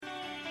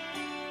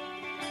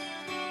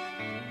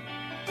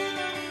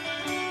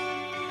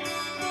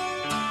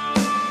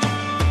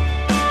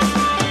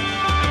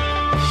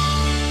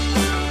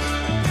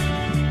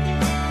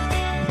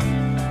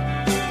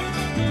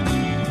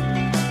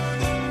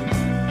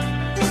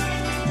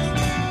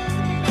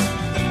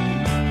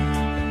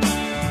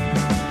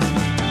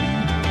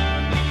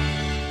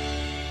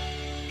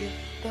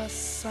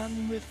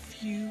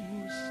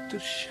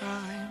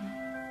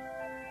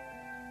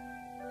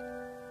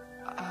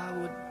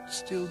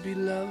still be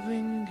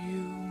loving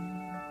you.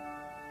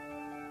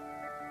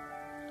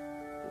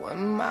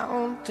 When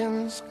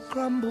mountains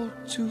crumble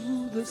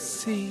to the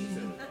sea,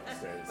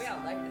 We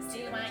all like this. Do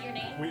you want your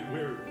name?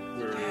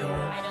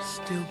 there'll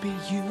still be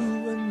you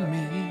and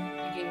me. You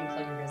can even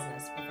plug your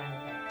business. We're fine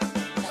with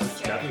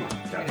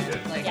that. Kathy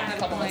did. Like a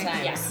couple of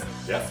times. Yes.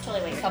 Yeah. That's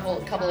totally weird.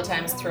 Couple of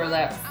times throw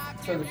the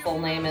full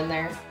name in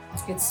there.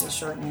 It's a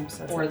short name,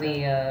 so it's Or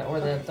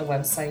like the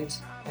website,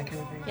 that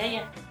kind of thing.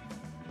 Yeah.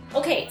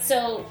 Okay,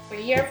 so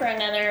we're here for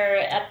another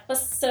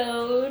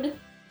episode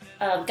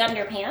of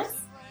Gunderpants.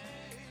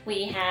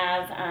 We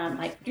have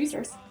my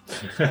producers,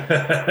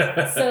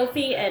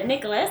 Sophie and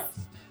Nicholas,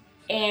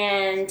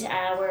 and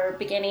we're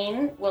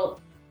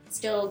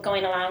still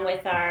going along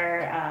with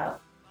our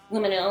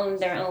Women Own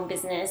Their Own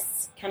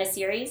Business kind of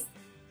series.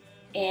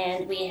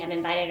 And we have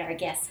invited our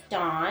guest,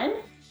 Dawn,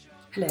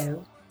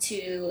 hello.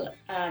 to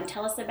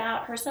tell us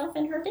about herself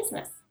and her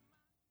business.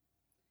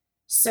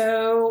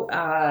 So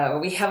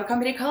we have a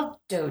company called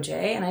Doje,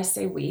 and I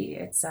say we.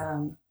 It's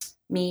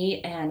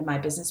me and my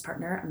business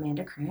partner,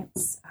 Amanda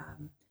Krantz.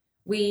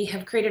 We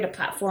have created a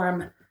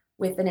platform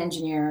with an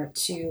engineer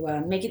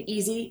to make it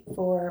easy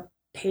for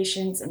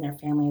patients and their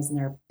families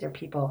and their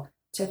people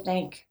to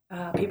thank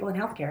people in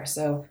healthcare.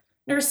 So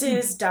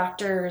nurses,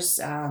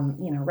 doctors,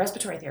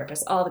 respiratory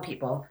therapists, all the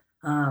people,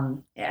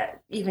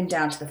 even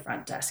down to the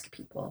front desk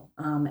people,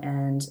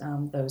 and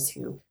those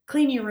who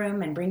clean your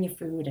room and bring you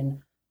food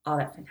and all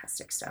that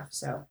fantastic stuff.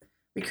 So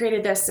we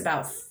created this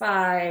about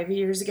 5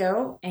 years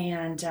ago,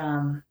 and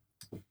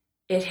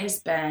it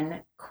has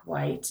been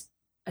quite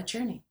a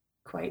journey,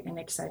 quite an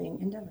exciting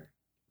endeavor.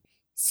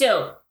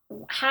 So,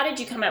 how did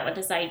you come up with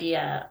this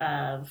idea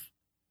of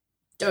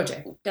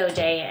Doje.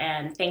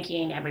 and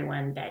thanking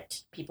everyone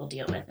that people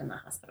deal with in the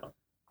hospital?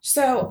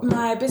 So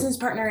my business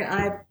partner and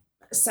I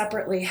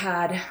separately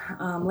had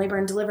labor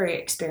and delivery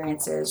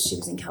experiences. She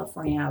was in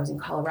California, I was in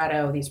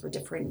Colorado. These were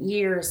different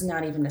years,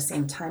 not even the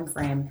same time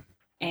frame.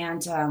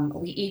 And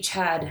we each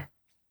had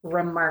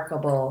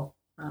remarkable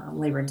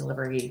labor and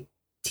delivery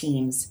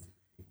teams,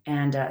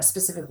 and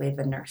specifically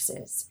the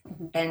nurses.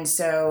 Mm-hmm. And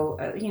so,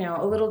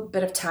 a little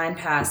bit of time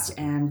passed,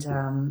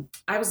 and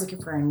I was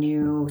looking for a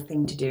new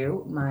thing to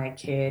do. My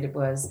kid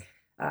was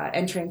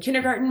entering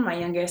kindergarten, my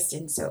youngest,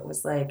 and so it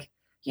was like,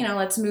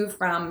 let's move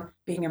from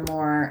being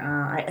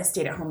I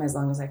stayed at home as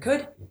long as I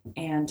could,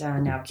 and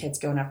now kids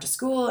going off to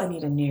school, I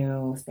need a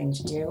new thing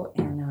to do,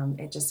 and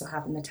it just so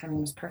happened the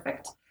timing was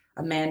perfect.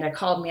 Amanda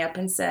called me up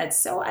and said,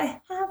 so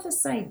I have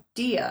this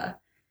idea.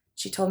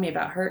 She told me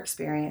about her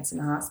experience in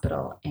the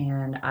hospital,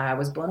 and I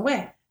was blown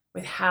away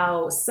with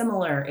how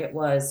similar it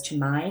was to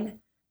mine.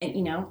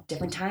 And,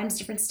 different times,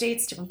 different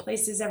states, different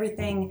places,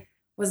 everything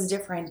was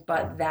different,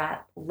 but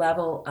that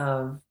level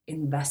of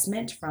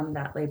investment from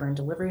that labor and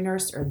delivery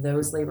nurse or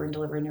those labor and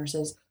delivery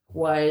nurses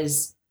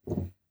was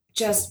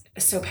just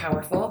so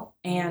powerful.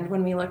 And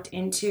when we looked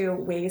into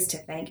ways to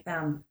thank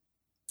them,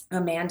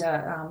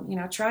 Amanda,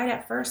 tried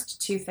at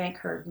first to thank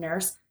her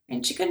nurse,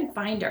 and she couldn't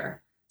find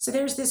her. So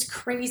there's this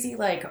crazy,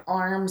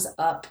 arms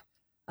up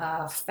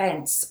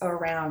fence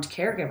around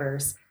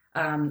caregivers,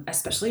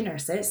 especially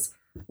nurses,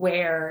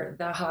 where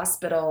the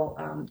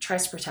hospital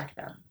tries to protect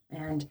them.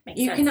 And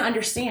you can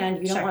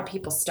understand, you don't want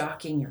people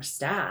stalking your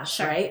stash,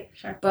 right?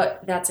 Sure.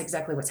 But that's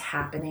exactly what's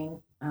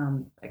happening,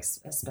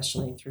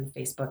 especially through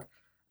Facebook.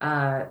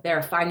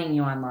 They're finding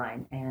you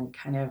online and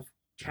kind of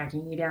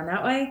tracking you down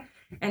that way.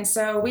 And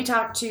so we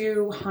talked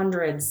to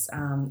hundreds,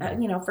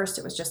 first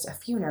it was just a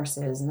few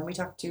nurses, and then we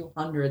talked to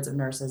hundreds of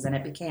nurses, and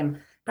it became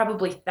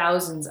probably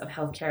thousands of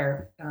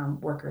healthcare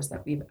workers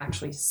that we've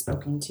actually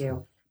spoken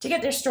to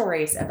get their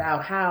stories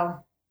about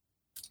how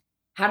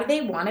do they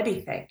want to be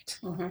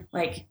thanked?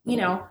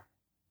 Mm-hmm.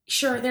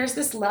 Sure, there's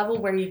this level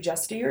where you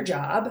just do your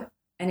job,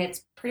 and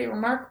it's pretty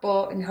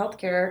remarkable in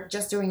healthcare.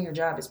 Just doing your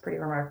job is pretty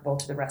remarkable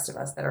to the rest of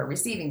us that are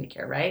receiving the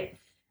care, right?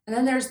 And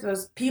then there's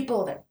those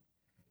people that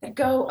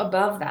go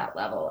above that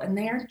level, and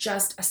they're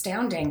just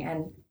astounding.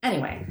 And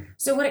anyway,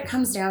 so what it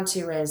comes down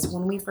to is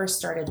when we first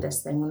started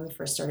this thing, when we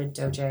first started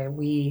Doje,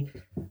 we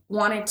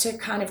wanted to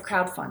kind of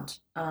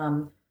crowdfund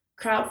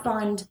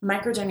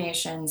micro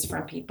donations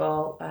from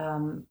people,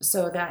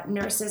 so that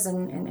nurses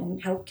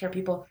and healthcare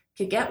people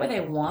could get what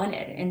they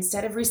wanted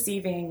instead of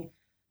receiving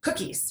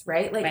cookies,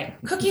 right?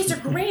 Right. Cookies are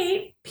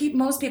great.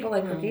 Most people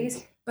like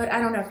cookies, but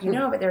I don't know if you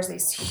know, but there's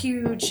this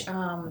huge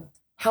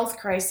health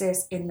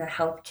crisis in the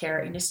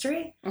healthcare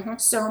industry. Mm-hmm.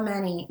 So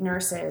many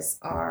nurses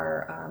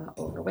are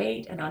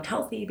overweight and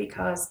unhealthy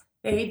because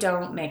they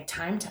don't make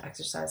time to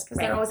exercise because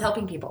they're always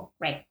helping people.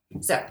 Right.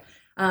 So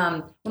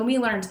when we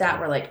learned that,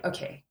 we're like,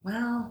 okay,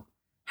 well,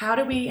 how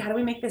do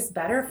we make this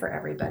better for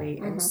everybody?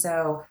 Mm-hmm. And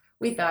so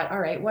we thought, all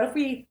right, what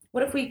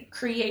if we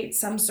create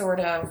some sort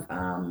of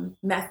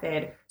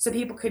method so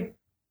people could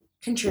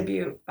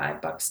contribute $5,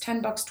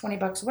 $10,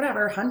 $20,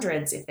 whatever,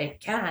 hundreds if they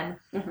can,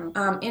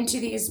 Mm-hmm. Into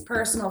these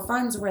personal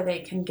funds where they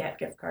can get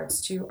gift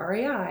cards to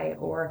REI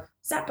or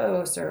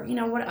Zappos or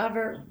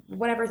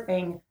whatever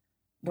thing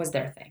was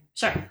their thing.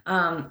 Sure.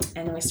 And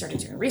then we started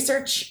doing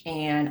research,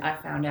 and I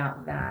found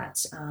out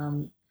that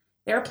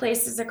there are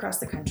places across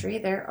the country,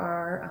 there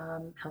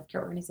are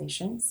healthcare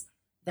organizations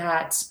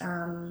that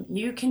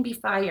you can be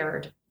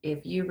fired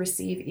if you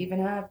receive even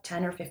a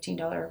 $10 or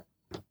 $15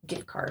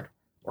 gift card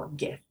or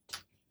gift.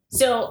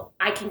 So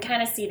I can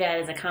kind of see that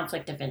as a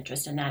conflict of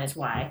interest, and that is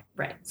why.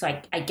 Right. So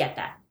I get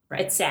that.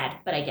 Right. It's sad,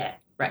 but I get it.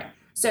 Right.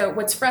 So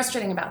what's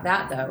frustrating about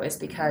that, though, is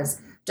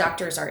because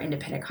doctors are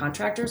independent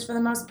contractors for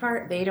the most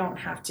part. They don't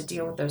have to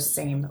deal with those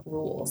same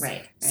rules.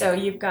 Right. So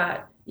you've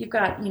got,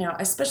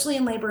 especially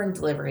in labor and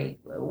delivery,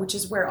 which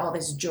is where all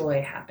this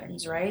joy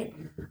happens, right?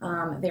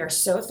 They're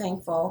so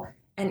thankful.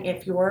 And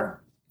if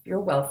you're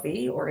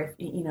wealthy, or if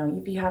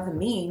you have the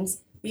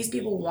means, these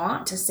people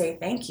want to say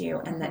thank you.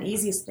 And the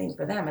easiest thing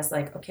for them is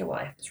like, okay, well,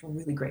 I have this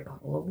really great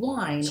bottle of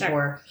wine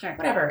or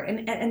whatever.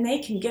 And they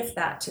can gift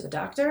that to the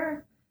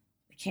doctor.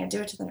 They can't do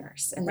it to the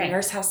nurse. And the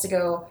nurse has to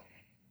go,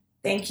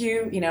 thank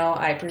you.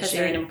 I appreciate it. Because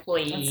they're an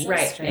employee.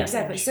 Right,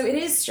 exactly. So it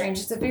is strange.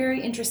 It's a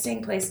very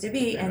interesting place to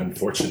be. And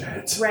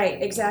unfortunate.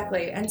 Right,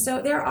 exactly. And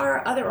so there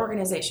are other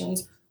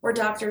organizations where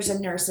doctors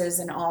and nurses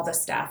and all the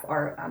staff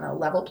are on a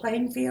level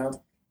playing field.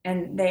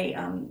 And they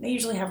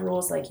usually have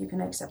rules like you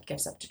can accept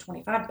gifts up to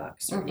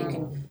 $25 or you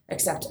can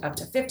accept up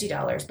to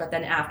 $50. But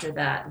then after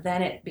that,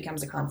 then it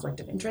becomes a conflict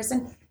of interest.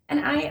 And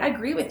I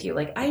agree with you.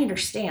 Like, I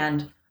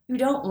understand you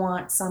don't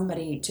want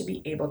somebody to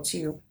be able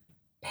to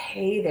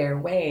pay their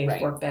way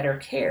for better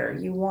care.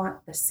 You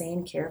want the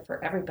same care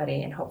for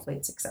everybody, and hopefully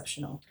it's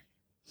exceptional.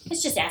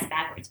 It's just asked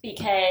backwards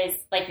because,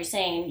 like you're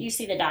saying, you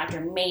see the doctor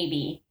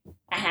maybe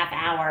a half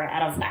hour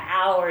out of the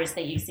hours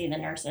that you see the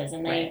nurses,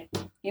 and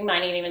you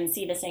might even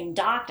see the same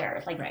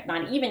doctor, like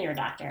not even your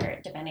doctor,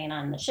 depending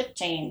on the shift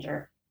change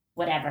or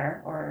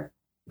whatever, or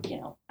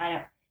I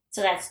don't.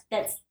 So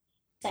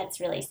that's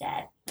really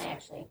sad. I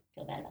actually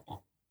feel bad about that.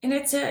 And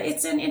it's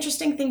an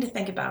interesting thing to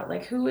think about,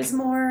 like who is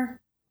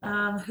more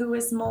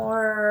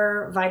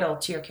vital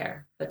to your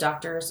care, the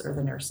doctors or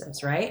the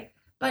nurses, right?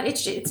 But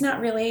it's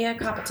not really a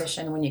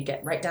competition when you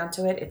get right down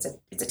to it. It's a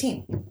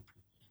team.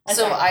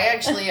 So I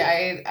actually,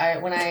 I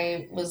when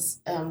I was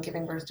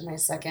giving birth to my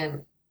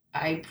second,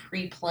 I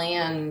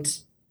pre-planned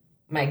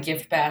my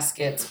gift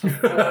baskets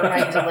before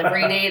my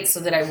delivery date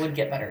so that I would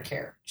get better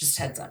care. Just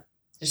heads up.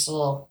 Just a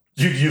little.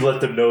 You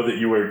let them know that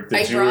you were.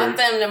 I brought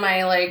them to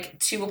my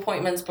 2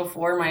 appointments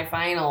before my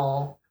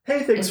final.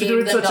 Hey, thanks for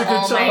doing such a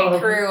good job. My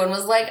crew and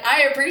was like,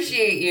 I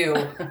appreciate you.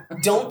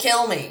 Don't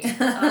kill me.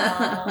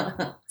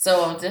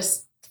 So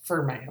just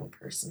for my own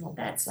personal.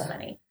 That's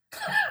funny.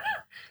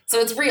 So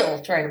it's real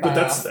trying to buy. But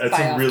that's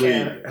a really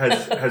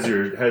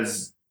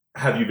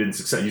have you been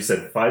successful? You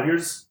said 5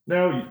 years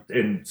now,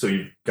 and so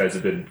you guys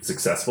have been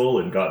successful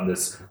and gotten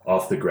this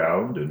off the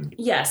ground. And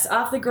yes,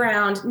 off the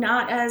ground,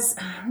 not as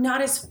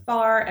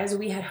far as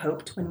we had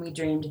hoped when we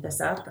dreamed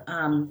this up,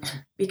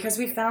 because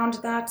we found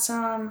that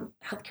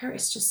healthcare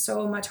is just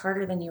so much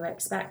harder than you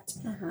expect,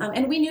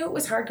 and we knew it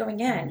was hard going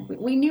in.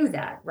 We knew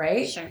that,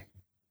 right? Sure.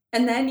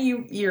 And then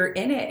you're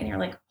in it, and you're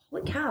like,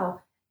 holy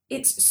cow.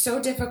 It's so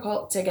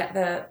difficult to get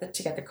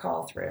the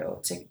call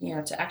through,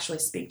 to actually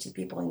speak to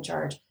people in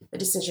charge, the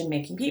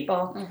decision-making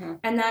people.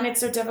 And then it's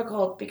so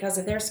difficult because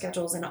of their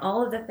schedules and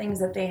all of the things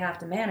that they have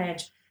to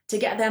manage to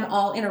get them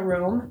all in a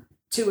room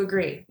to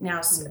agree. Now,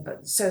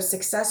 so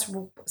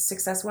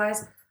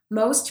success-wise,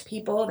 most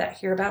people that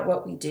hear about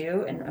what we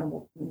do and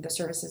the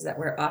services that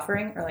we're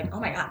offering are like, oh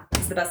my God,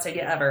 it's the best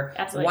idea ever.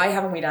 Absolutely. Why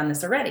haven't we done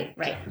this already?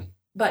 Right.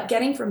 But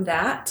getting from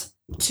that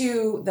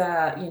to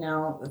the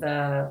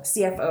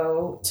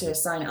CFO to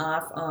sign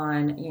off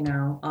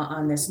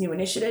on this new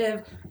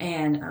initiative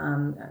and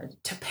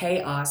to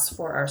pay us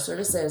for our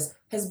services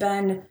has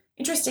been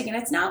interesting. And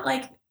it's not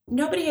like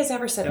nobody has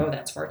ever said, oh,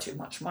 that's far too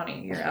much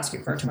money. You're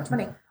asking for too much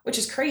money, which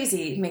is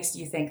crazy. It makes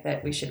you think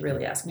that we should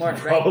really ask more, right?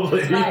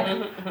 Probably.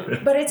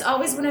 But it's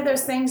always one of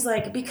those things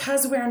like,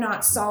 because we're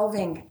not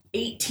solving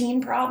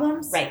 18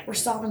 problems, right? We're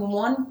solving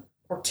 1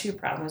 or 2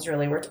 problems,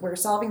 really. We're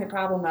solving the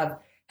problem of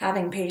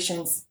having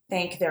patients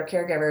thank their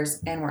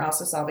caregivers, and we're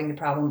also solving the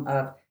problem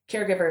of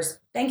caregivers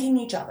thanking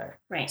each other.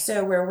 Right.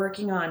 So we're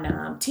working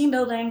on team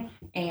building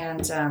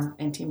and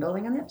team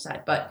building on the other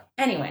side. But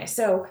anyway,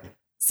 so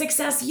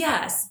success,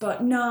 yes,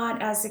 but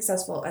not as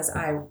successful as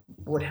I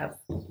would have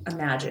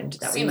imagined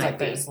that we Seems might like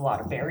be. there's a lot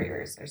of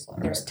barriers. There's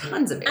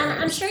Tons of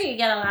barriers. I'm sure you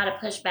get a lot of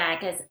pushback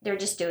because they're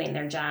just doing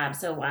their job.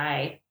 So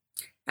why?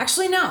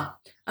 Actually, no.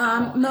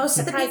 Most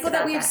of the Surprised people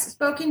that about we've that.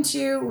 spoken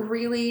to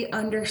really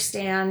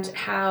understand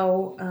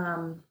how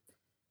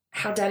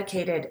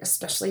dedicated,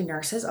 especially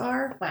nurses,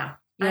 are. Wow.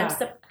 Yeah.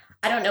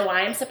 I don't know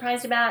why I'm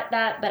surprised about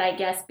that, but I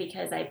guess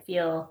because I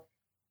feel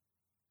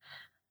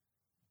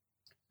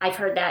I've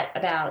heard that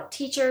about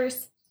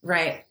teachers.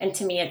 Right. And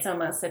to me, it's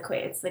almost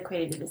equated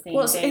to the same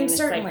Well, thing. and It's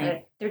certainly.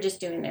 like they're just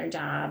doing their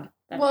job.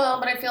 Well,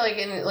 but I feel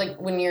like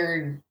when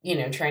you're,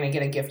 trying to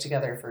get a gift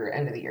together for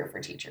end of the year for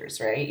teachers,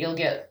 right? You'll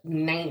get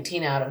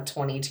 19 out of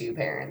 22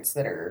 parents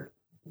that are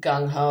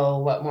gung-ho,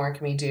 what more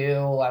can we do?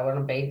 I want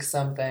to bake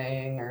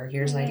something, or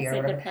here's an idea, or It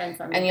whatever.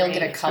 depends on And the you'll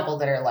get a grade. couple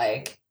that are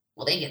like,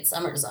 well, they get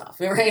summers off,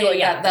 right? Yeah, Like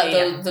yeah, that,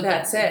 yeah.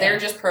 That's it. They're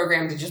just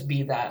programmed to just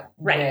be that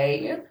Right.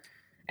 way.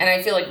 And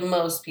I feel like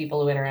most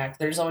people who interact,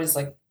 there's always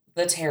like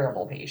the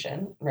terrible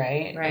patient,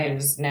 right? Right.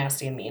 Who's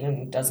nasty and mean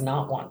and does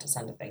not want to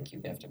send a thank you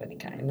gift of any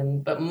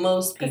kind. But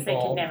most Because they can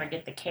people, never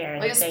get the care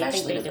like that they think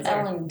especially they with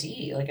deserve.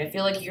 L&D, like I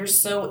feel like you're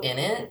so in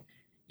it.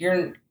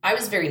 I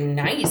was very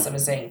nice. I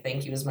was saying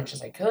thank you as much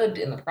as I could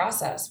in the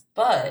process,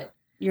 but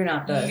You're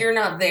not the. you're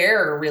not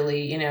there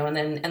really, and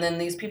then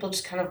these people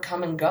just kind of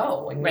come and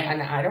go, and, Right.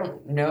 and I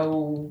don't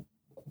know,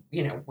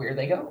 where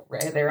they go,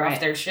 right? They're Right. off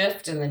their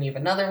shift, and then you have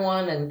another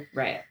one,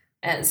 Right.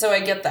 and so I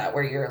get that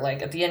where you're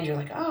like at the end you're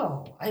like,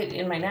 oh,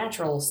 in my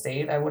natural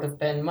state I would have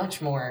been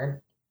much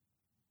more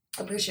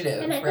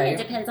appreciative, And I think right? it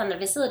depends on the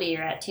facility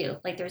you're at too.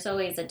 Like there's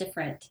always a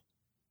different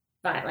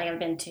vibe. Like I've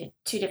been to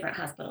 2 different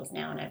hospitals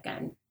now, and I've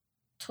gotten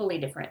totally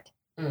different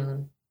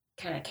Mhm.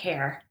 kind of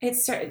care.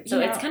 It's So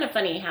it's kind of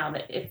funny how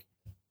that if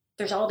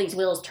there's all these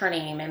wheels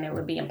turning, and it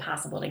would be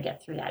impossible to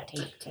get through that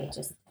tape to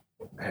just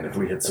And if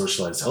we had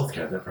socialized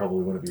healthcare, that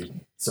probably wouldn't be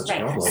such a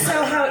Right. problem.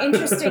 So how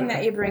interesting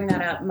that you bring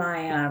that up.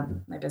 My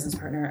business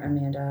partner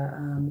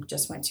Amanda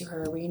just went to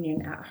her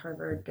reunion at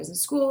Harvard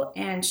Business School,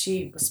 and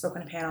she spoke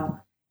on a panel.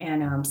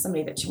 And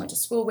somebody that she went to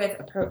school with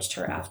approached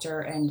her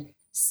after, and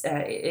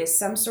is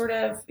some sort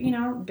of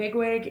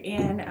bigwig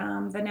in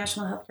the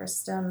national healthcare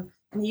system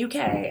in the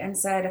UK, and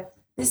said,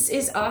 "This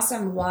is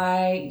awesome.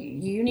 Why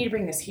you need to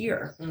bring this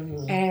here?"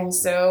 Mhm. And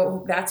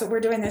so that's what we're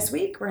doing this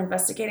week. We're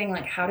investigating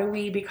like how do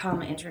we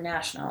become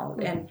international,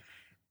 and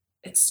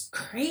it's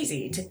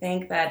crazy to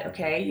think that,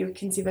 okay, you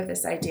conceive of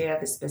this idea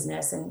of this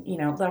business, and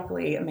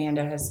luckily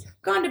Amanda has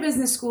gone to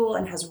business school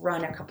and has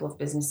run a couple of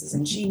businesses,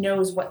 and she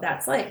knows what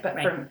that's like. But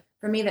Right.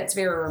 for me, that's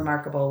very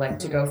remarkable, like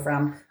to go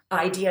from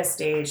idea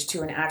stage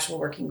to an actual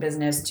working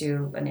business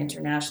to an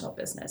international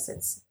business.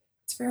 It's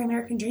very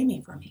American dreamy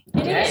for me.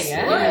 It Yeah, is.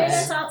 yeah. Well, and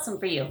that's awesome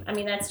for you. I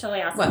mean, that's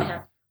totally awesome Well, to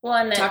have. Well,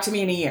 and Talk to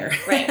me in a year.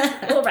 right.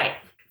 Well, right.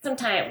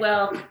 Sometime.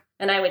 Well,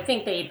 and I would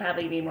think that you'd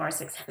probably be more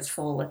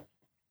successful with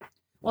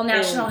Well,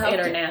 national health,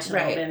 international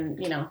right?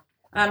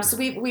 than So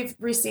we've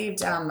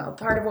received a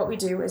part of what we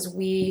do is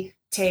we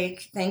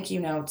take thank you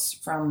notes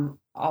from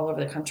all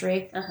over the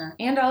country Uh-huh.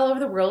 and all over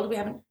the world. We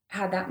haven't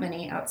had that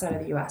many outside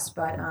of the U.S.,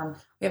 but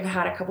we have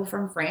had a couple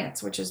from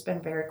France, which has been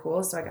very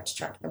cool. So I got to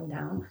track them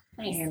down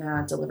Nice.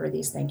 and deliver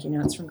these thank you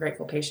notes from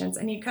grateful patients.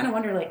 And you kind of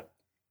wonder, like,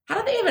 how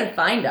did they even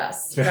find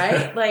us,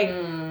 right? Like,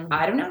 Mm.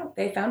 I don't know.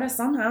 They found us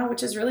somehow,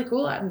 which is really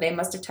cool. And they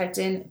must have typed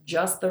in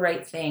just the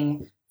right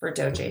thing for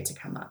Doje to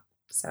come up.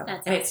 So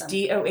That's and it's awesome.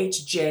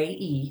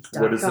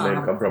 DOHJE.com. Where does the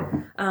name come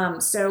from?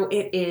 So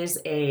it is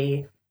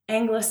a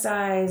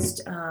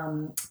anglicized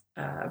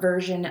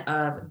version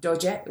of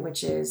Doje,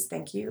 which is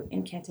thank you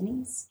in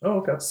Cantonese. Oh,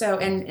 okay. So,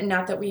 and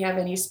not that we have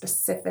any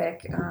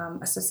specific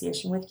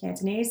association with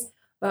Cantonese,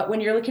 but when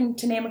you're looking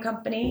to name a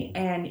company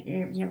and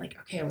you're like,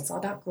 okay, well, it's all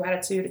about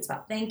gratitude, it's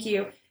about thank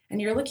you,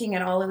 and you're looking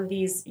at all of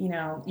these,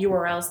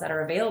 URLs that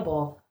are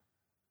available,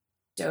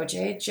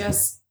 Doje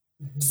just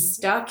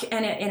stuck,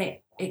 and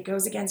it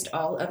goes against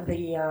all of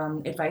the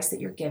advice that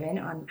you're given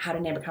on how to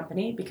name a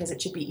company, because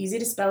it should be easy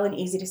to spell and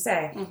easy to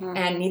say, Mhm.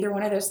 and neither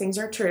one of those things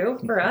are true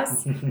for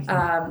us.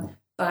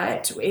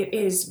 But it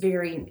is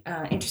very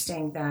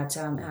interesting that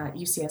at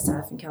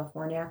UCSF in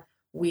California,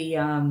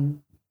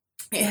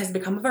 it has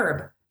become a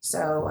verb.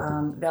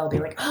 So they'll be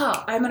like,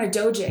 "Oh, I'm gonna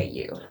Doje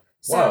you."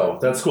 So, Wow,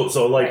 that's cool.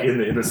 So, like Right.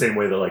 in the same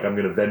way that like I'm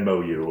going to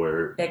Venmo you,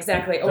 or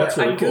exactly. Or That's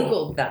really I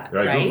cool. googled that. I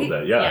right? googled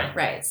that. Yeah. Yeah.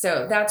 Right.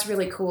 So that's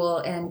really cool,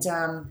 and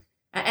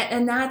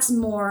that's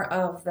more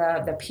of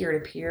the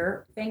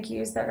peer-to-peer thank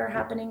yous that are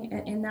happening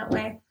in that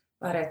way.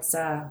 But it's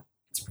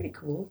pretty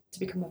cool to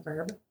become a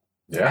verb.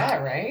 Yeah,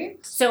 right?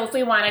 So if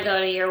we want to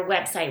go to your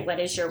website, what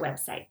is your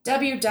website?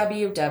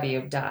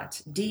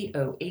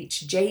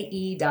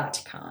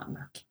 www.dohje.com.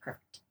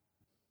 Perfect.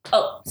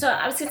 Oh, so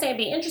I was going to say it'd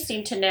be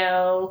interesting to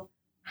know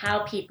how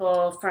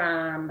people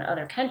from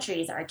other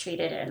countries are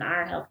treated in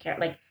our healthcare.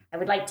 Like, I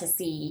would like to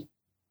see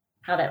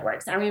how that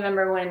works. I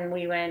remember when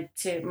we went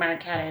to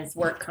Mark had his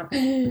work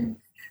conference.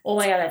 Oh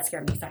my God, that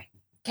scared me. Sorry.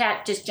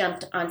 Cat just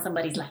jumped on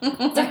somebody's lap.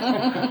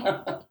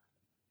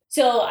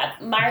 So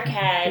Mark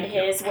had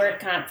his work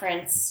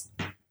conference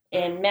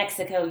in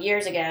Mexico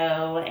years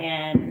ago,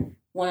 and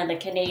one of the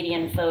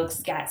Canadian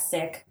folks got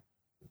sick,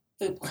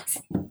 food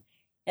poisoning,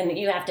 and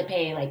you have to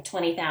pay like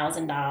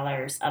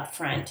 $20,000 up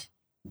front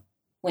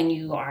when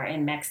you are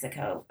in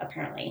Mexico,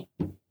 apparently.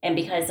 And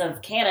because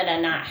of Canada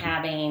not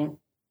having,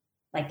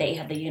 like, they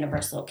have the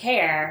universal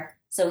care,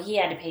 so he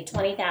had to pay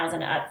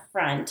 $20,000 up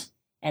front,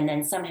 and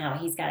then somehow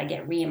he's got to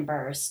get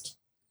reimbursed.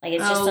 Like,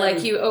 it's just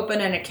like you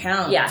open an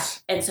account. yeah,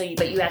 and so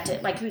but you have to,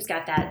 like, who's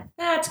got that?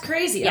 That's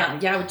crazy. Yeah.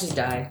 Yeah, I would just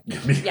die. I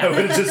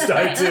would have just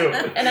died too.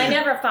 And I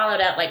never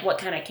followed up, like, what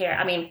kind of care.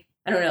 I mean,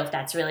 I don't know if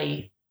that's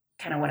really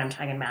kind of what I'm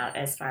talking about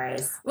as far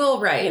as Well,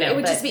 right. You know, it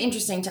would but- just be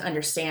interesting to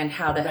understand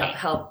how the Right.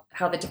 how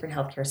the different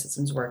healthcare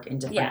systems work in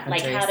different yeah,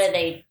 countries. like how do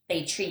they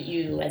treat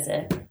you as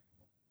an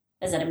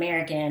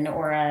American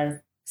or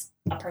a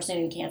person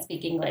who can't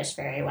speak English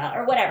very well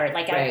or whatever.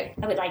 Like Right.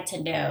 I would like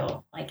to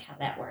know like how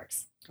that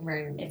works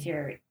Right. if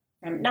you're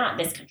from not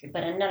this country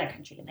but another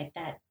country like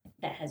that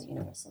has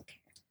universal care.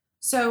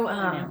 So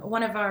know.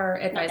 one of our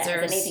Not that has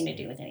advisors, anything to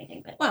do with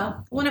anything,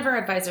 but one of our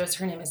advisors,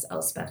 her name is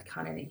Elspeth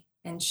Connolly,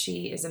 and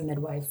she is a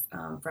midwife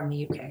from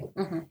the UK.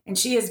 Mhm. And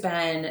she has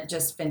been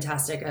just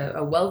fantastic,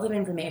 a wealth of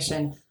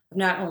information of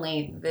not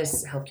only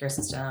this healthcare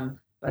system,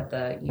 but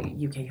the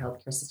UK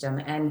healthcare system.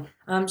 And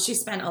she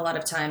spent a lot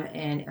of time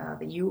in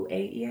the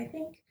UAE, I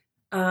think.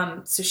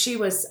 So she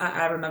was,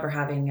 I remember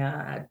having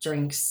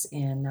drinks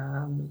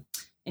in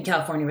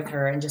California with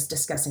her and just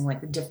discussing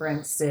like the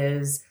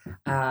differences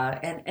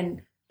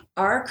and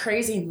our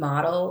crazy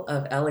model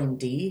of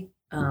L&D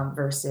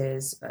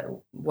versus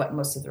what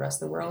most of the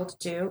rest of the world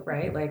do,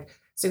 right? Like,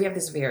 so we have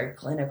this very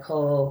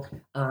clinical,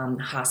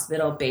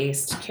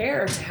 hospital-based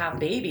care to have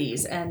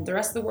babies, and the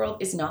rest of the world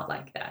is not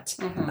like that.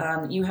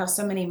 You have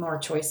so many more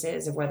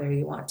choices of whether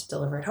you want to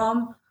deliver at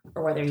home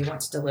or whether you want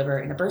to deliver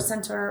in a birth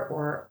center,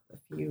 or if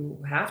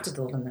you have to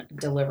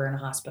deliver in a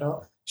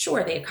hospital.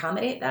 Sure, they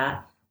accommodate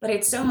that, but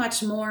it's so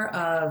much more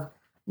of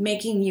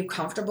making you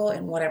comfortable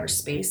in whatever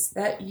space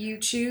that you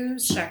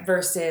choose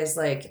versus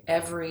like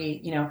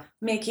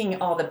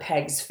making all the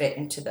pegs fit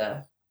into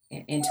the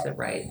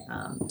right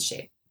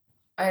shape.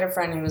 I had a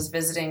friend who was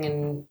visiting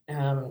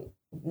in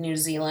New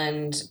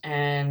Zealand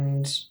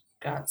and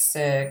got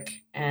sick,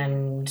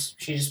 and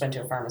she just went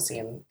to a pharmacy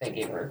and they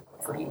gave her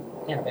free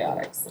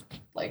antibiotics.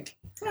 Like,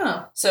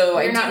 so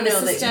I do not in the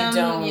know that system. you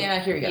don't. Yeah,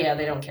 here you go. Yeah,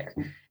 they don't care.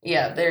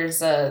 Yeah,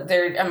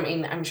 I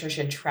mean, I'm sure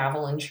she had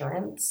travel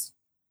insurance.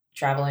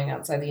 Traveling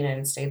outside the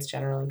United States,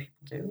 generally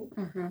people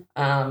do.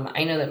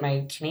 I know that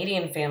my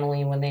Canadian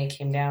family, when they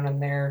came down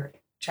and their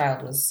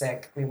child was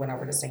sick, we went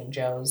over to St.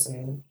 Joe's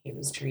and he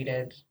was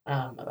treated.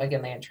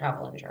 Again, they had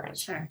travel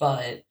insurance. Sure.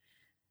 But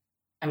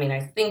I mean, I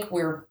think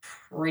we're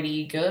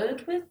pretty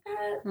good with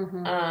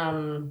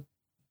that.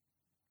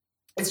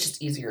 It's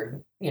just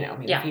easier, I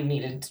mean, if you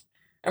needed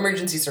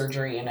emergency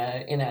surgery in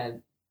a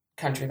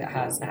country that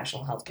has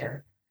national health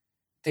care,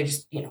 they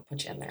just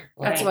put you in there.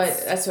 That's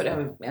what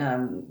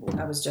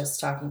I was just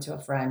talking to a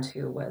friend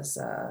who was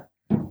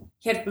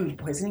he had food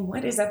poisoning.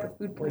 What is up with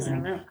food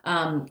poisoning?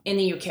 In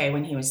the UK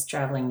when he was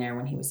traveling there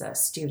when he was a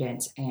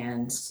student,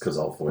 and because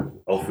all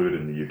food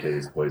in the UK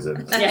is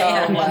poison.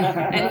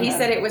 And he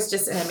said it was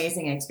just an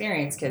amazing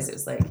experience because it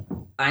was like,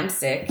 I'm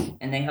sick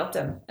and they helped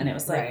him, and it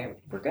was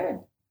like, we're good,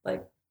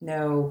 like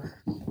no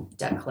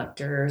debt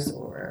collectors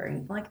or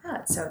anything like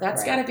that. So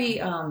that's got to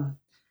be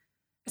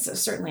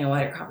it's certainly a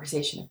wider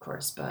conversation, of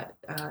course, but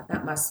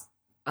that must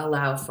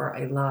allow for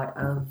a lot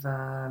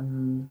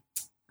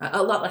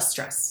less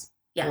stress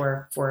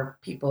for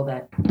people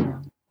that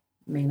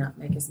may not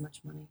make as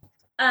much money.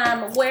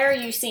 Where are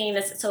you seeing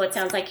this? So it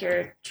sounds like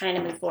you're trying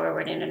to move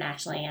forward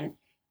internationally, and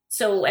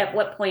so at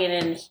what point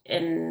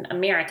in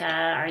America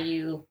are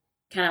you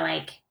kind of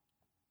like,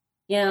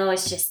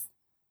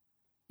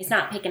 it's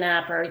not picking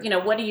up, or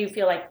what do you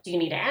feel like? Do you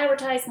need to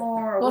advertise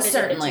more? Or well, what is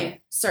certainly.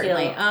 Feel?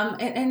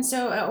 And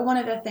so one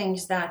of the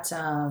things that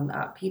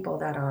people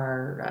that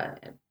are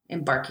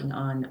embarking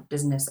on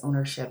business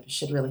ownership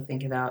should really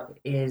think about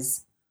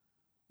is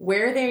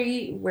where are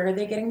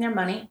they getting their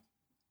money,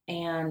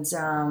 and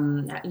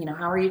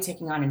how are you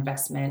taking on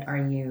investment? Are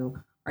you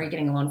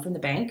getting a loan from the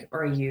bank,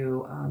 or are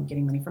you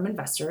getting money from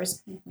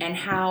investors? And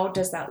how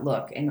does that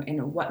look?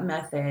 And what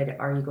method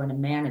are you going to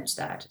manage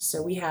that?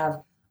 So we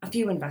have a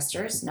few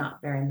investors,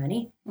 not very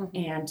many,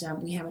 and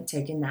we haven't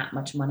taken that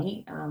much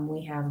money.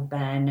 We have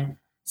been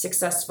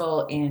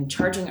successful in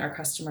charging our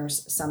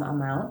customers some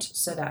amount,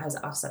 so that has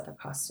offset the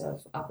cost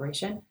of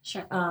operation.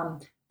 Sure.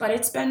 But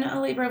it's been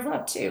a labor of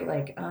love too.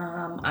 Like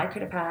I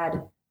could have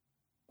had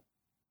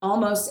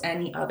almost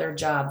any other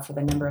job for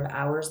the number of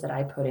hours that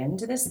I put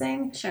into this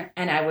thing,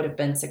 and I would have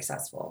been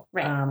successful.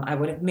 Right. I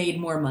would have made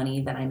more money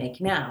than I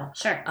make now.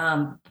 Sure.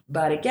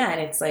 But again,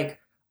 it's like,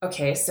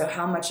 okay, so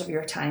how much of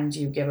your time do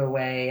you give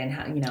away? And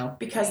how,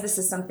 because this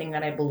is something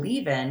that I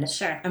believe in,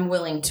 I'm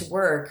willing to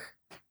work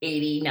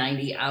 80,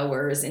 90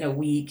 hours in a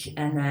week.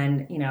 And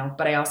then,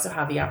 but I also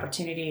have the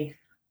opportunity,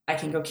 I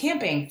can go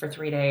camping for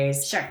 3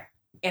 days. Sure.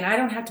 And I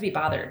don't have to be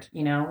bothered,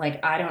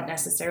 like I don't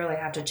necessarily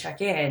have to check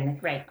in.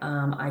 Right.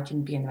 I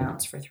can be in the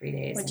mountains for 3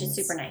 days. Which is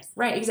super nice.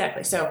 Right,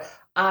 exactly. So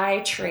I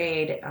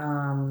trade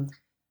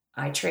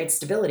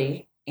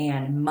stability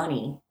and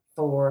money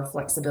for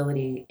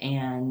flexibility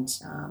and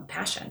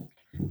passion.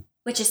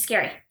 Which is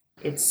scary.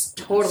 It's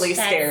totally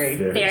scary.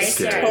 Very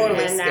scary.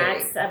 Totally and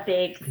scary. That's a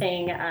big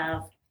thing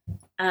of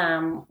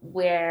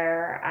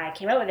where I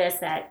came up with this,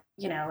 that,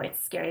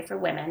 it's scary for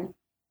women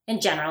in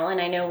general.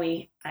 And I know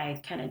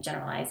I kind of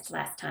generalized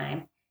last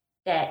time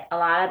that a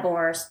lot of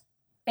more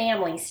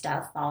family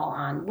stuff fall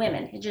on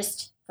women,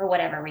 just for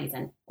whatever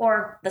reason,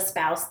 or the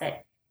spouse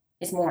that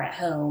is more at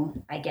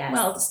home, I guess.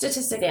 Well,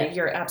 statistically,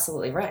 you're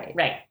absolutely right.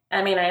 Right.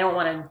 I mean, I don't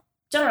want to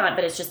generalize,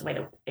 but it's just the way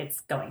that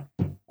it's going.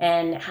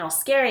 And how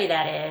scary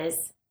that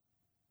is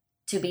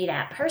to be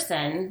that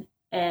person.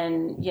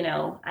 And,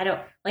 I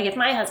don't, like if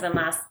my husband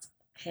lost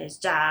his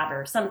job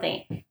or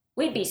something,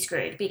 we'd be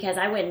screwed because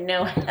I wouldn't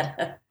know how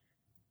to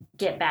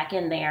get back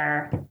in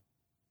there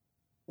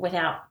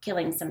without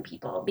killing some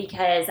people,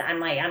 because I'm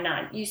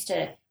not used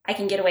to, I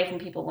can get away from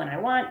people when I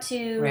want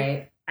to.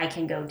 Right. I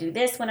can go do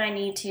this when I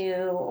need to,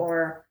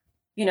 or,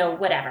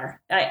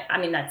 whatever. I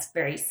mean, that's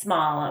very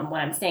small on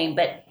what I'm saying,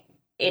 but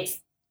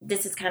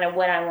this is kind of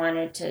what I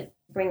wanted to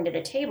bring to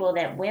the table,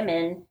 that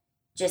women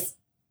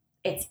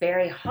it's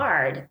very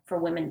hard for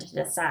women to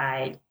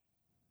decide,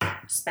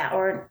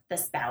 or the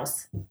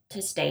spouse,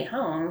 to stay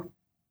home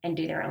and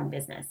do their own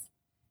business.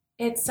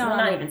 It's Well,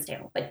 not even stay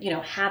home, but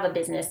have a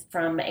business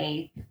from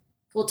a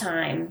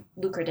full-time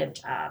lucrative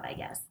job, I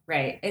guess.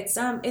 right. It's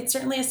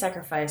certainly a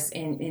sacrifice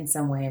in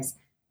some ways,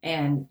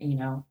 and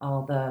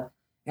all the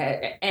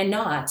and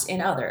not in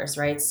others,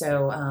 right?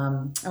 So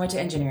I went to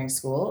engineering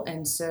school,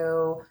 and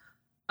so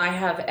I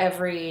had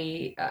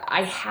every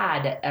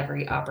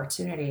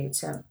opportunity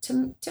to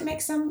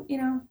make some,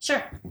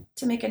 Sure.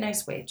 to make a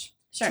nice wage,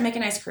 Sure. to make a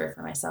nice career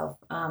for myself.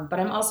 But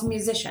I'm also a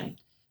musician,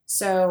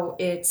 so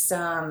it's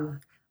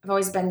I've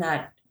always been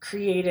that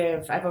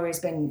creative. I've always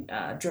been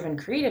driven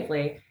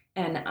creatively,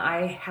 and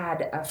I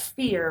had a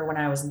fear when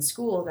I was in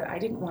school that I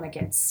didn't want to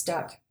get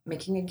stuck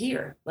making a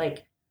gear.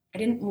 Like, I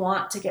didn't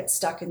want to get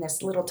stuck in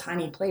this little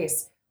tiny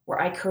place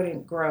where I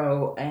couldn't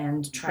grow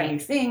and try new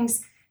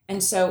things.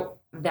 And so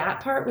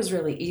that part was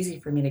really easy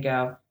for me to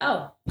go,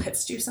 oh,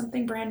 let's do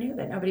something brand new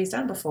that nobody's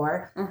done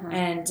before. Mhm.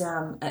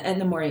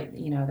 And the more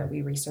that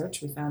we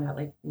researched, we found out,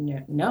 like,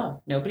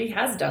 no, nobody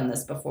has done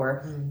this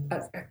before.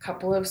 A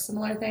couple of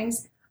similar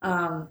things.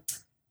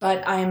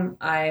 But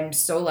I'm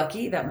so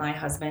lucky that my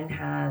husband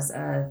has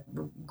a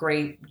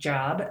great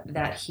job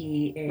that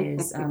he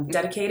is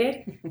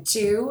dedicated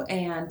to,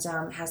 and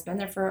has been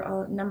there for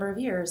a number of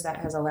years. That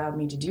has allowed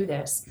me to do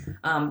this.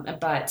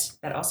 But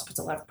that also puts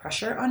a lot of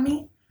pressure on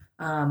me.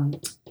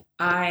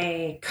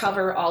 I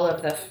cover all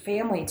of the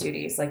family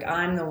duties. Like,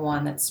 I'm the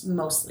one that's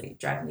mostly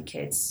driving the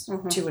kids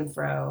to and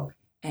fro.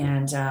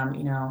 And,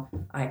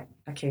 I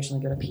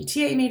occasionally go to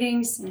PTA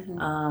meetings,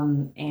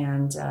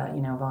 and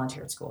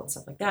volunteer at school and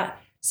stuff like that.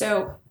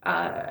 So,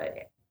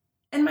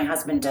 and my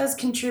husband does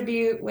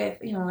contribute with,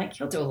 like,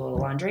 he'll do a little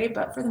laundry,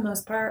 but for the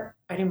most part,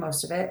 I do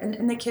most of it.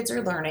 And the kids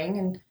are learning,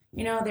 and,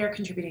 they're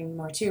contributing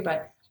more too.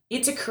 But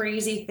it's a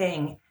crazy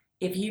thing.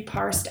 If you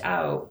parsed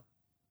out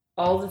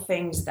all the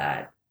things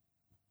that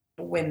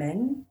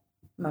women,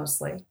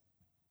 mostly,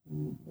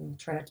 we'll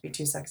try not to be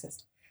too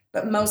sexist,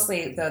 but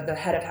mostly the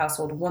head of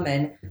household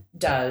woman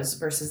does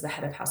versus the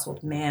head of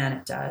household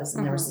man does.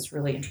 And there was this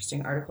really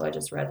interesting article I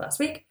just read last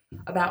week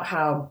about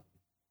how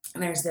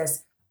there's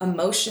this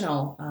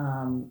emotional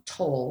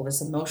toll,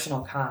 this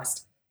emotional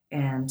cost,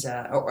 and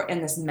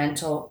this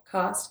mental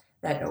cost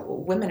that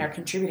women are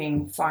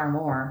contributing far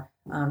more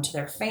to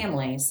their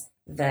families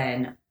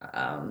than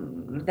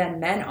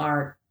men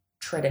are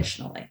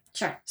traditionally.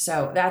 Sure.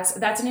 So that's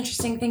an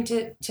interesting thing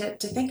to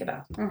think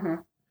about.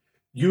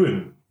 You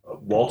and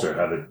Walter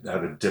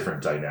have a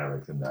different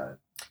dynamic than that.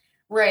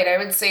 Right. I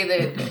would say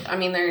that. I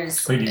mean,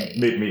 there's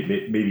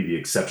Maybe the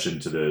exception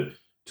to the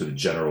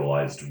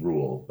generalized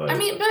rule, but I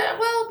mean, but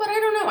I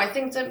don't know. I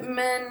think that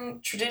men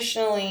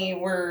traditionally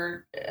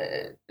were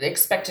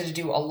expected to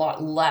do a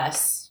lot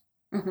less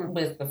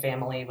with the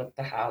family, with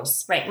the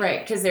house.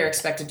 Right. Because they're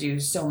expected to do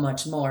so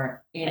much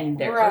more in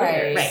their right.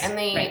 careers. Right.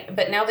 And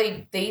but now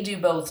they do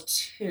both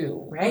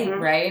too. Right.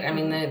 Right. I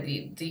mean,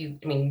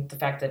 the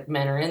fact that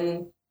men are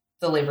in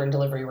the labor and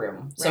delivery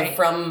room. So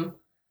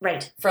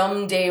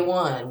from day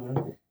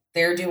one,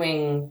 they're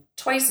doing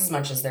twice as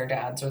much as their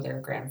dads or their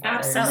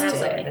grandfathers did.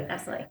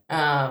 Absolutely.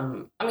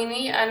 I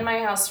mean, and my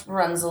house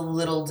runs a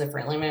little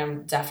differently. I mean,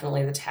 I'm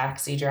definitely the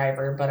taxi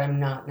driver, but I'm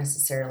not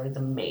necessarily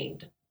the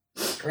maid.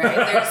 Right?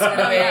 There's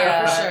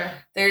for sure.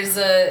 There's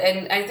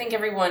and I think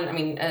everyone, I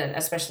mean,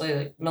 especially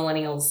like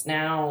millennials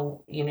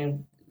now,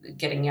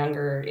 getting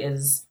younger,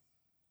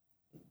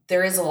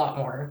 there is a lot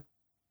more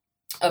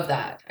of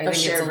that. I think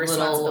shared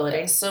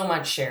responsibility. So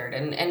much shared,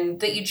 and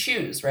that you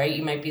choose, right?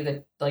 You might be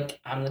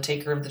I'm the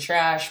taker of the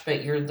trash,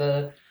 but you're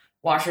the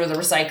washer of the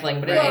recycling.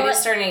 But it is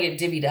starting to get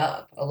divvied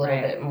up a little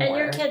bit more. And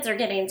your kids are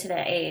getting to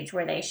the age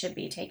where they should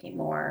be taking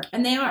more.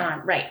 And they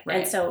are. Right.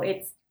 And so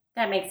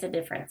that makes a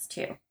difference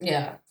too.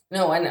 Yeah.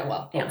 No, I know.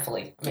 Well,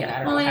 hopefully. I mean,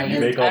 I don't know how you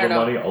make all the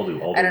money, I'll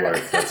do all the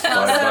work. That's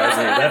fine by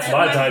me. That's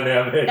my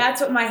dynamic. That's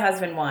what my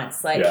husband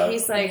wants. Like,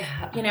 he's like,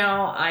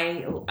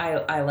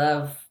 I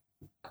love,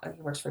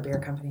 he works for a beer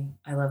company.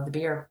 I love the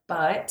beer,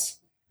 but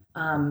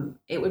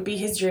it would be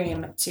his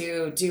dream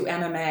to do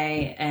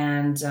MMA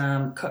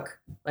and cook.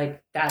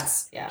 Like,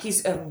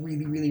 he's a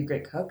really, really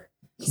great cook.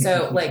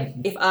 So, like,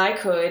 if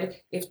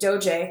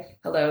Doje,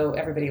 hello,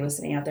 everybody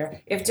listening out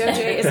there, if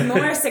Doje is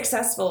more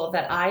successful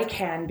that I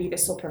can be the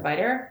sole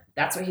provider,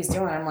 that's what he's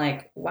doing. I'm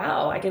like,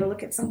 wow, I get to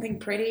look at something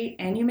pretty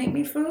and you make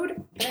me food.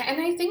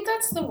 And I think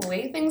that's the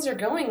way things are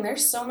going.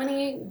 There's so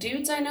many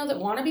dudes I know that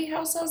want to be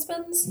house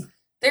husbands.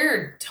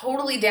 They're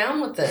totally down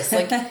with this.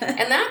 Like,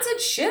 and that's a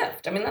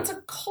shift. I mean, that's a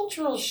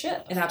cultural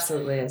shift. It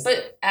absolutely is.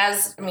 But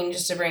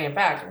just to bring it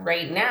back,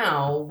 right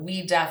now,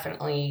 we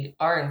definitely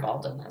are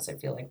involved in this. I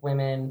feel like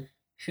women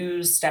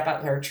who step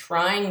out there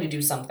trying to do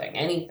something,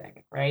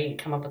 anything, right? You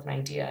come up with an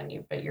idea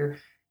but you're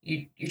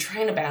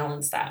trying to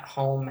balance that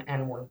home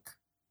and work.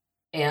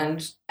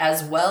 And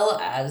as well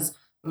as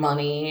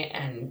money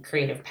and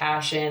creative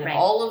passion, Right.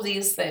 all of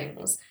these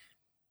things.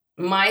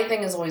 My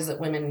thing is always that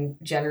women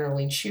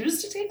generally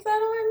choose to take that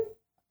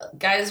on.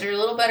 Guys are a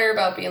little better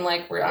about being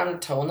like, I'm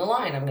toeing the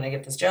line. I'm going to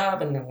get this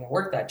job and I'm going to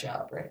work that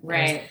job, right?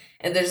 Right.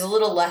 And there's a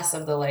little less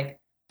of the like,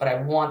 but I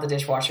want the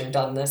dishwasher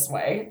done this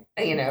way,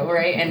 right?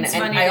 And It's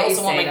and funny I that you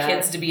also want say my that.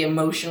 kids to be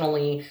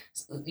emotionally,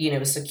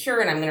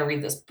 secure. And I'm going to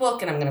read this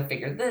book and I'm going to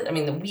figure this. I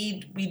mean,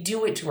 we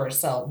do it to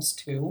ourselves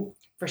too,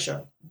 For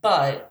sure.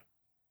 but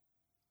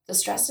the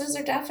stresses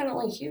are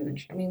definitely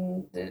huge. I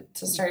mean,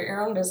 to start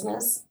your own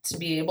business, to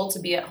be able to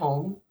be at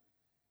home,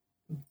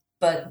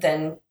 but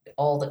then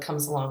all that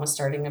comes along with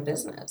starting a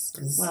business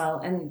is Well,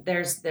 and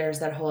there's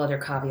that whole other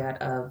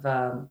caveat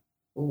of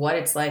what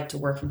it's like to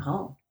work from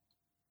home.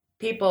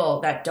 People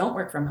that don't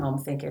work from home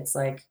think it's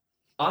like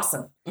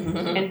awesome.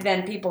 Mhm. And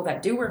then people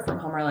that do work from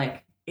home are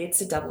like,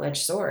 it's a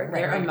double-edged sword.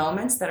 Right, There are right.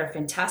 moments that are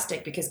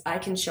fantastic because I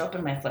can show up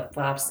in my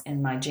flip-flops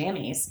and my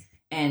jammies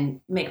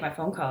and make my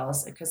phone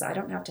calls because I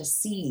don't have to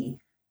see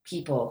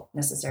people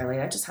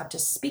necessarily. I just have to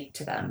speak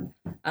to them.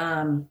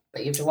 But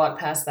you have to walk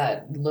past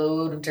that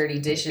load of dirty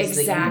dishes that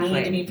you Exactly.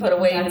 need to be put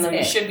away, even That's though you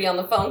it. should be on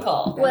the phone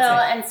call. That's Well,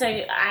 it. and so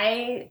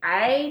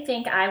I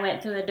think I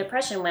went through a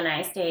depression when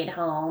I stayed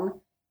home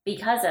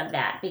because of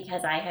that.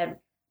 Because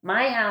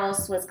my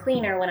house was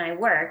cleaner when I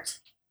worked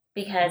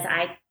because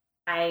I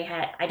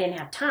didn't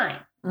have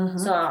time, Mhm.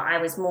 so I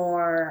was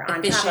more on top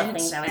of Efficient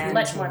things. I was and-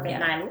 much more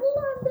efficient. yeah. I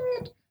loved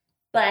it,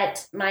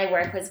 but my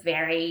work was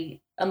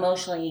very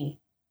emotionally.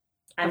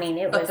 I mean,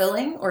 it was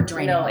fulfilling or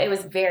draining? No, it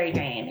was very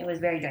draining. It was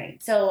very draining.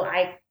 So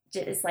I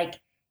just like,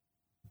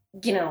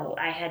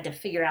 I had to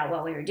figure out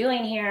what we were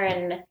doing here.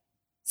 And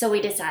so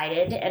we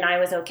decided, and I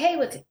was okay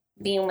with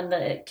being when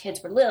the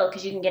kids were little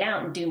because you can get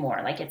out and do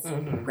more. Like it's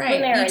Mhm. Right.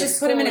 when they're You in just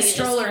put them in a school, you just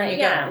stroller kinda- and you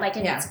yeah, go. like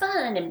and Yeah. it's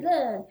fun and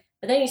blah.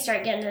 But then you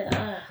start getting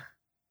to,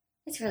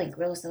 it's really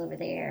gross over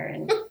there.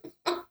 And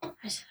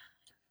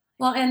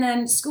Well, and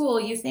then school,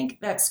 you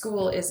think that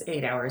school is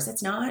 8 hours.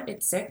 It's not,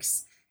 it's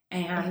 6.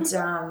 And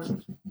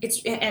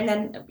and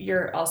then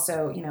you're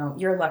also,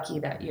 you're lucky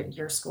that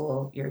your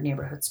school, your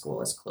neighborhood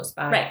school is close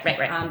by.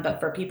 right. But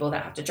for people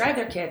that have to drive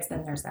their kids,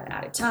 then there's that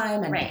added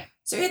time. And Right.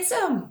 so it's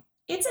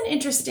an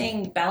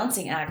interesting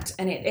balancing act.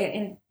 And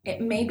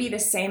it may be the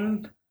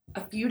same a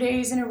few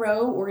days in a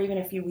row or even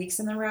a few weeks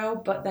in a row,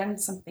 but then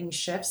something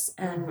shifts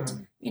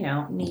and,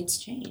 needs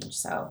change.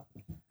 So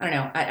I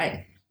don't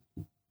know.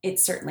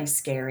 It's certainly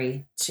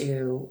scary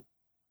to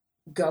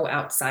go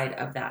outside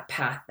of that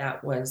path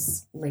that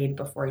was laid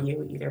before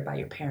you, either by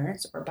your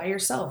parents or by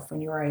yourself when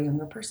you were a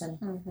younger person,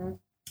 Mm-hmm.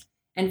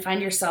 and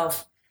find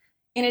yourself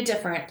in a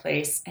different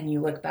place. And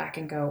you look back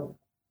and go,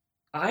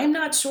 I'm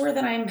not sure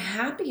that I'm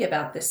happy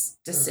about this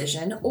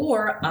decision,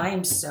 or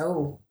I'm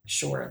so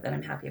sure that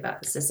I'm happy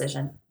about this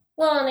decision.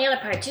 Well, and the other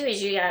part too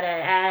is you gotta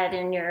add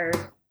in your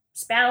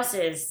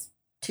spouse's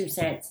 2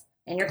 cents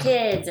and your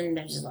kids, and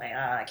they're just like,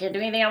 I can't do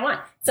anything I want.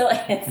 So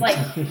it's like,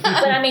 but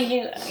I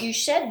mean, you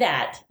shed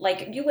that.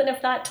 Like you wouldn't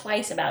have thought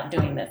twice about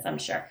doing this. I'm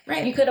sure.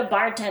 Right. You could have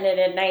bartended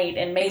at night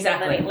and made that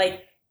Exactly. money.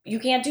 Like you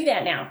can't do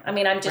that now. I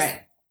mean, I'm just,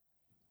 Right.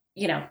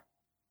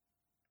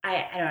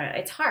 I don't know.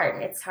 It's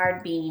hard. It's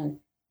hard being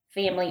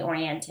family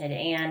oriented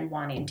and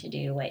wanting to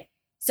do it.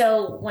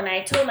 So when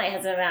I told my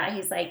husband about it,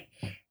 he's like,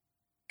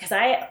 because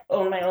I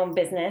own my own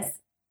business,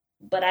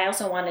 but I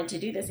also wanted to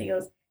do this. He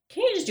goes,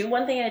 can you just do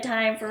one thing at a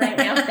time for right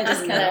now? And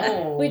just kind of,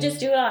 No. we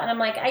just do it all. And I'm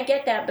like, I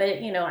get that, but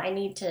I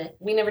need to,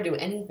 We never do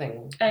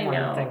anything. I one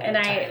know. thing at And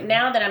a time.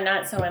 now that I'm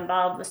not so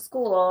involved with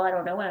school, I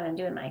don't know what I'm going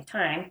to do in my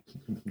time.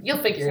 You'll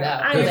figure it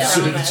out. I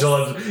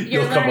will.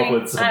 You'll come up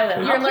with some. I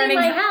will. You're I'll learning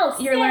clean my house.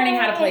 You're learning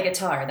how to Yay. play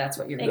guitar. That's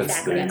what you're doing.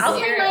 Exactly. That's I'll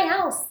good. clean my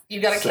house.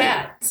 You got a Same.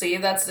 cat. See,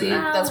 that's Oh,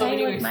 what we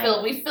do. I We would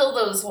fill we fill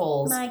those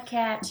holes. My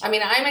cat. I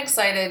mean, I'm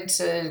excited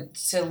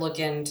to look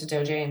into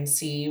Doje and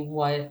see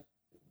what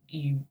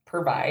you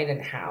provide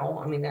and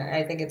how. I mean,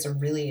 I think it's a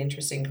really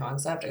interesting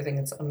concept. I think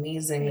it's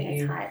amazing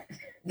It's hot.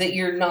 that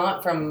you're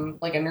not from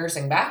like a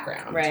nursing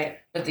background, Right.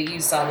 but that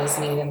you saw this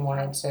need and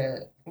wanted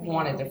to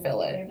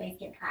fill it. Everybody's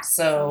getting hot.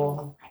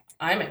 So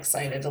I'm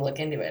excited to look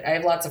into it. I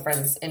have lots of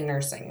friends in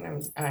nursing,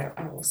 and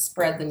I will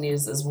spread the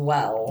news as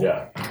well.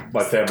 Yeah,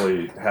 my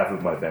family, half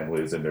of my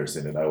family is in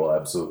nursing, and I will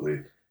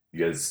absolutely.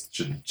 You guys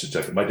should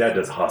check it. My dad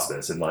does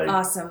hospice, and like,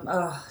 Awesome.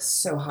 Oh,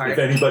 so if hard.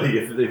 anybody,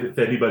 if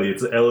anybody,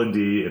 it's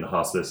L&D and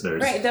hospice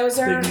nurse. Right. Those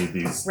They are need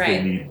these. right.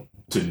 They need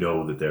to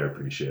know that they're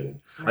appreciated.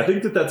 I Right.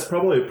 think that's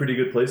probably a pretty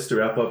good place to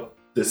wrap up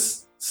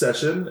this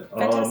session.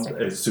 Fantastic.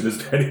 As soon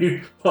as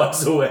Penny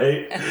walks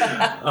away.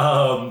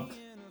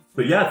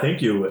 But yeah,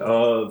 thank you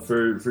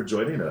for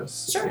joining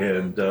us. Sure.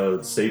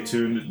 And stay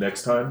tuned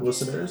next time,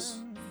 listeners,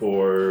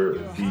 for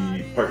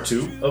the part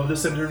 2 of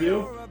this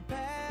interview.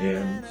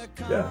 And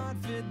yeah,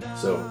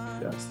 so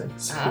yes,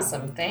 thanks.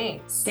 Awesome.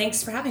 Thanks.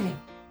 Thanks for having me.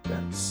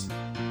 Thanks.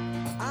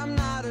 I'm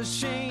not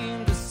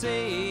ashamed to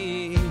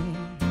say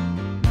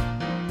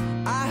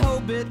I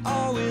hope it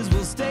always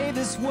will stay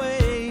this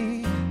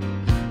way.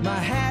 My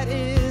hat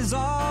is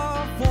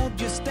off,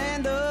 won't you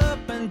stand up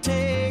and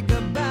take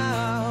a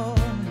bow?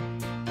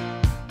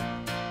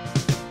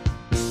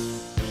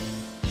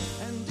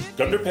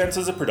 Gunderpants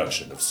is a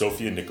production of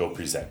Sophie and Nico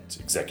Present.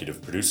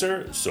 Executive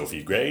producer,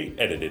 Sophie Gray.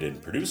 Edited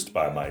and produced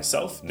by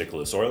myself,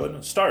 Nicholas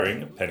Orlin,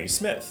 starring Penny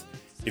Smith.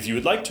 If you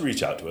would like to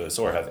reach out to us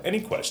or have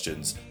any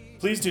questions,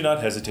 please do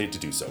not hesitate to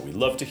do so. We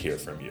love to hear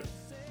from you.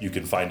 You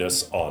can find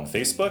us on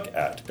Facebook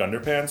at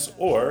Gunderpants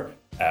or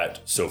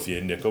at Sophie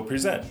and Nico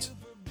Present.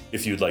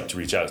 If you'd like to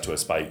reach out to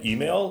us by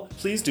email,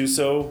 please do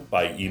so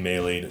by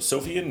emailing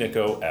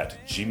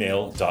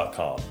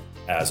sophieandnico@gmail.com.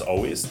 As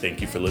always, thank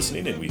you for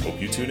listening, and we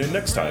hope you tune in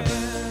next time.